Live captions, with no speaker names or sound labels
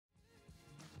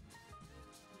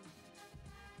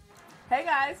Hey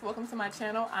guys, welcome to my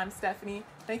channel. I'm Stephanie.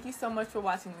 Thank you so much for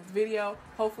watching this video.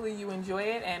 Hopefully you enjoy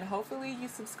it and hopefully you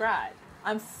subscribe.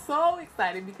 I'm so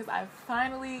excited because I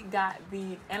finally got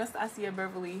the Anastasia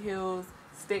Beverly Hills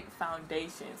Stick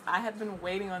Foundations. I have been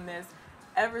waiting on this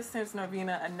ever since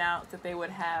Norvina announced that they would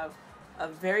have a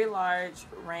very large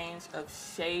range of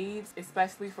shades,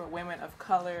 especially for women of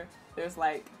color. There's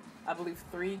like, I believe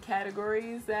 3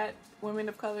 categories that women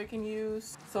of color can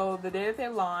use. So the day that they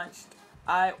launched,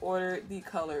 I ordered the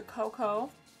color Cocoa,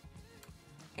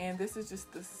 and this is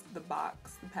just the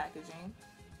box, the packaging,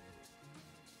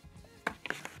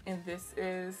 and this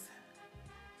is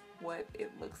what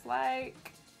it looks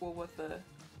like, or what the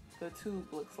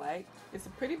tube looks like. It's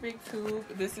a pretty big tube.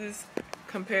 This is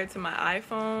compared to my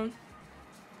iPhone,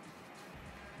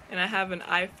 and I have an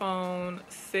iPhone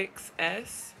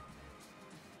 6s,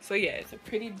 so yeah, it's a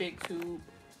pretty big tube.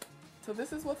 So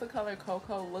this is what the color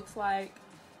Cocoa looks like.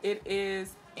 It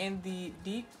is in the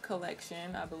deep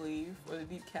collection, I believe, or the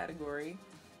deep category.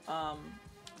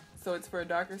 So it's for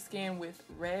darker skin with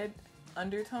red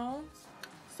undertones.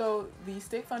 So the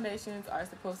stick foundations are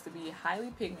supposed to be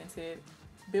highly pigmented,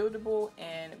 buildable,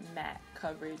 and matte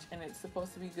coverage, and it's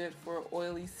supposed to be good for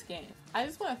oily skin. I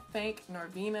just want to thank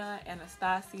Norvina,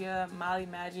 Anastasia, Molly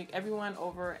Magic, everyone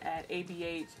over at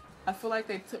ABH. I feel like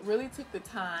they really took the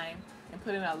time and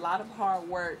put in a lot of hard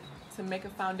work to make a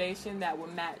foundation that will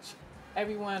match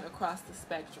everyone across the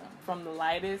spectrum, from the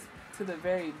lightest to the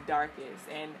very darkest.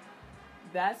 And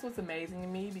that's what's amazing to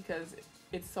me, because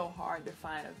it's so hard to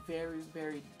find a very,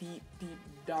 very deep,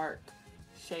 dark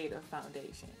shade of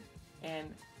foundation.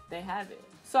 And they have it.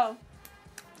 So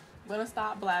I'm gonna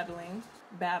stop babbling.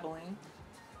 Is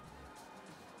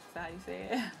that how you say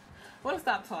it? I'm gonna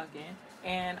stop talking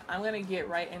and I'm gonna get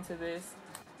right into this.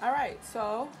 All right,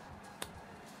 so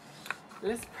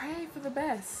let's pray for the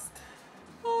best.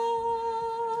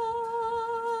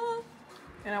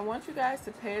 And I want you guys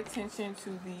to pay attention to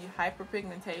the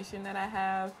hyperpigmentation that I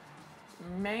have,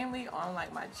 mainly on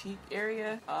like my cheek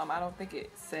area. I don't think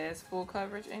it says full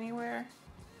coverage anywhere.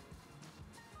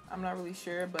 I'm not really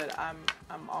sure, but I'm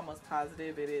almost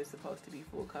positive it is supposed to be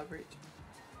full coverage.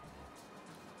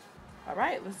 All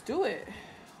right, let's do it.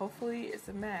 Hopefully it's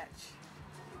a match.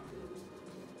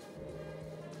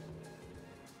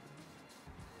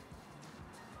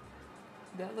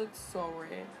 That looks so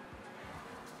red.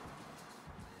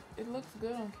 It looks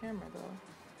good on camera though.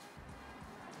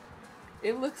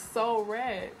 It looks so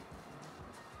red.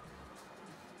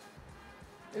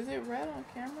 Is it red on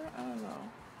camera? I don't know.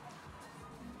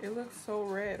 It looks so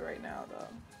red right now though.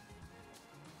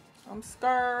 I'm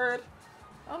scared.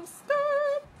 I'm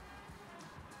scared.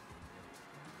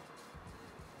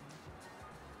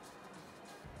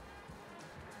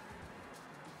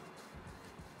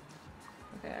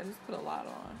 Okay, I just put a lot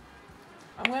on.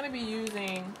 I'm gonna be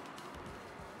using,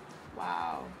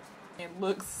 wow, it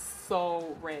looks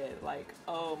so red, like,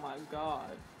 oh my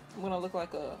god. I'm gonna look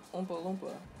like a Oompa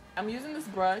Loompa. I'm using this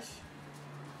brush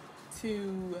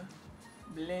to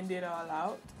blend it all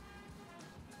out.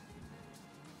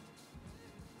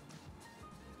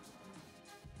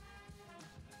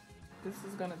 This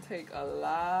is gonna take a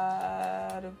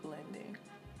lot of blending.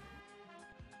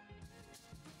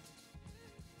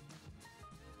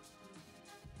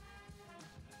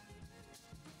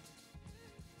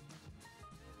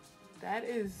 That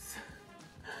is,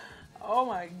 oh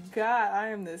my god, I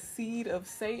am the seed of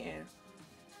Satan.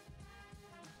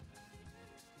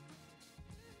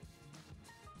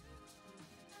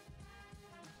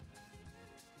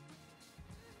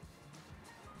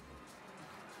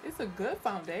 It's a good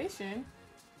foundation.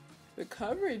 The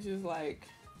coverage is like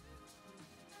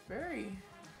very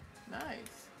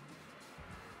nice.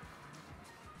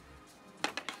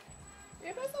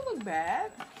 It doesn't look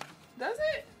bad, does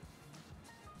it?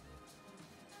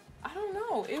 I don't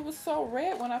know. It was so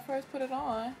red when I first put it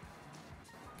on.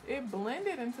 It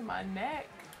blended into my neck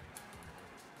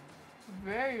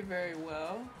very, very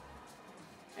well.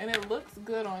 And it looks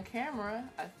good on camera,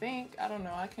 I think. I don't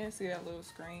know. I can't see that little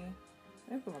screen.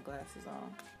 Let me put my glasses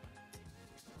on.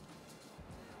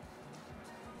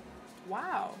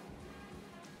 Wow.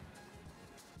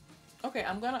 Okay,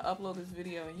 I'm gonna upload this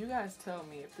video and you guys tell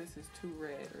me if this is too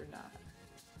red or not.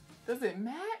 Does it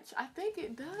match? I think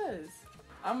it does.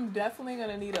 I'm definitely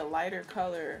gonna need a lighter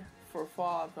color for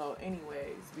fall though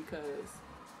anyways, because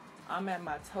I'm at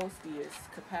my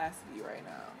toastiest capacity right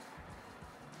now.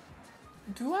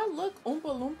 Do I look Oompa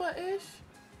Loompa-ish?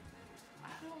 I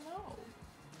don't know.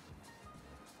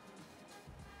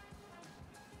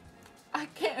 I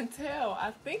can't tell.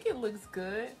 I think it looks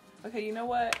good. Okay, you know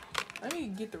what? Let me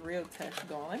get the real test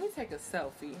going. Let me take a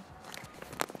selfie.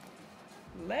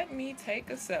 Let me take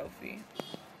a selfie.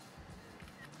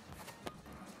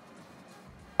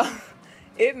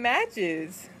 It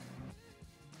matches.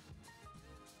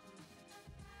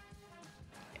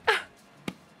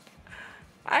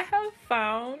 I have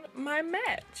found my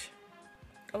match.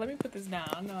 Oh, let me put this down.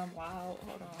 I know I'm wild.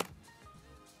 Hold on.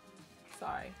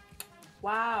 Sorry.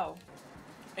 Wow.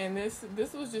 And this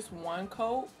was just one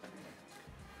coat,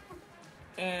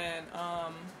 and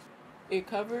it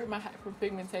covered my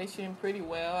hyperpigmentation pretty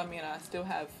well. I mean, I still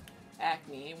have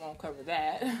acne. It won't cover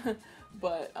that.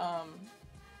 But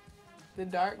the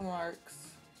dark marks,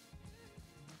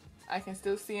 I can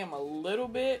still see them a little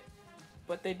bit,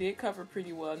 but they did cover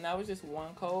pretty well. And that was just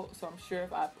one coat, so I'm sure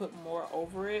if I put more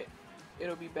over it,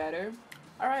 it'll be better.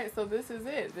 Alright, so this is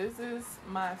it. This is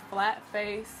my flat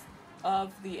face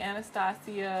of the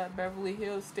Anastasia Beverly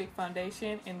Hills Stick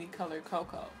Foundation in the color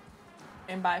Cocoa.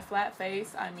 And by flat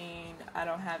face, I mean I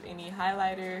don't have any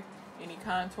highlighter, any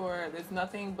contour. There's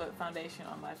nothing but foundation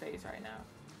on my face right now.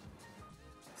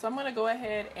 So I'm going to go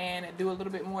ahead and do a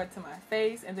little bit more to my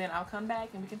face, and then I'll come back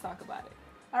and we can talk about it.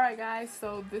 Alright guys,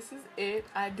 so this is it.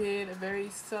 I did a very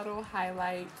subtle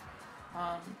highlight,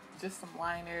 just some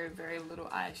liner, very little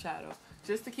eyeshadow,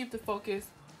 just to keep the focus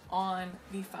on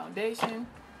the foundation.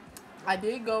 I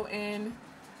did go in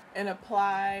and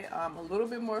apply a little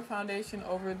bit more foundation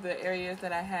over the areas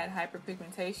that I had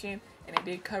hyperpigmentation, and it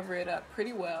did cover it up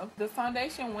pretty well. The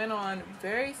foundation went on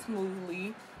very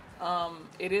smoothly.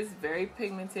 It is very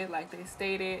pigmented, like they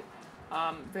stated,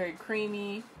 very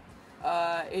creamy.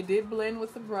 It did blend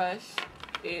with the brush.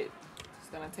 It's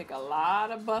gonna take a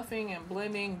lot of buffing and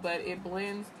blending, but it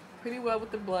blends pretty well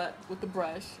with the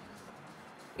brush.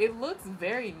 It looks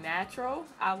very natural.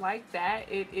 I like that.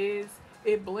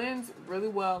 It blends really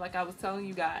well. Like I was telling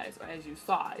you guys, or as you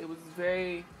saw, it was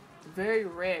very, very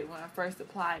red when I first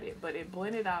applied it, but it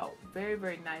blended out very,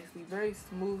 very nicely, very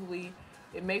smoothly.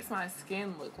 It makes my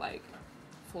skin look like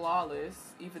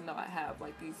flawless, even though I have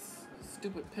like these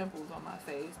stupid pimples on my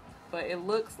face, but it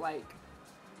looks like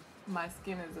my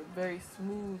skin is a very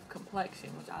smooth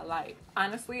complexion, which I like.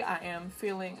 Honestly, I am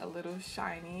feeling a little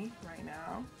shiny right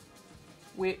now,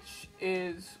 which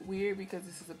is weird because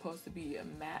this is supposed to be a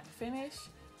matte finish,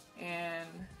 and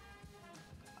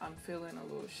I'm feeling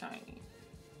a little shiny.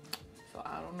 So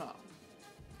I don't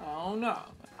know.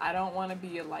 I don't want to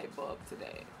be a light bulb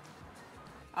today.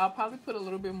 I'll probably put a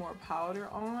little bit more powder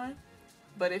on,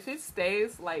 but if it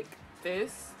stays like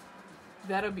this,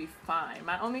 that'll be fine.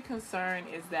 My only concern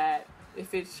is that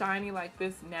if it's shiny like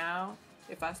this now,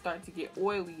 if I start to get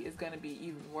oily, it's gonna be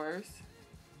even worse.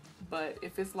 But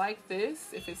if it's like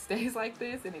this, if it stays like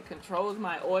this and it controls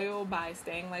my oil by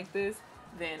staying like this,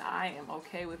 then I am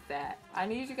okay with that. I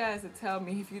need you guys to tell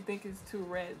me if you think it's too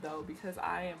red though, because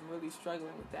I am really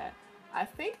struggling with that. I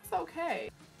think it's okay.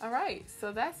 Alright,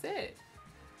 so that's it.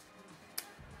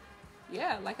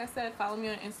 Yeah, like I said, follow me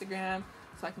on Instagram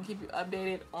so I can keep you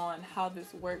updated on how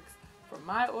this works for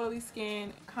my oily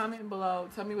skin. Comment below,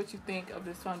 tell me what you think of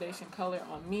this foundation color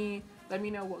on me. Let me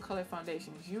know what color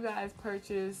foundations you guys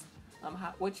purchase,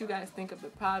 what you guys think of the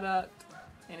product,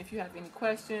 and if you have any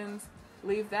questions,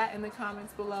 leave that in the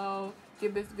comments below.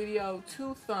 Give this video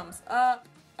 2 thumbs up.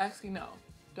 Actually, no,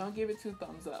 don't give it 2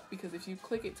 thumbs up, because if you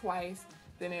click it twice,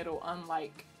 then it'll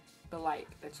unlike the like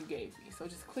that you gave me. So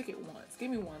just click it once.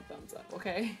 Give me 1 thumbs up,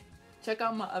 okay? Check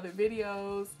out my other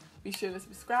videos. Be sure to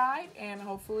subscribe, and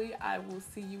hopefully I will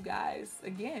see you guys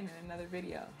again in another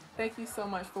video. Thank you so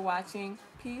much for watching.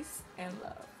 Peace and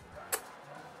love.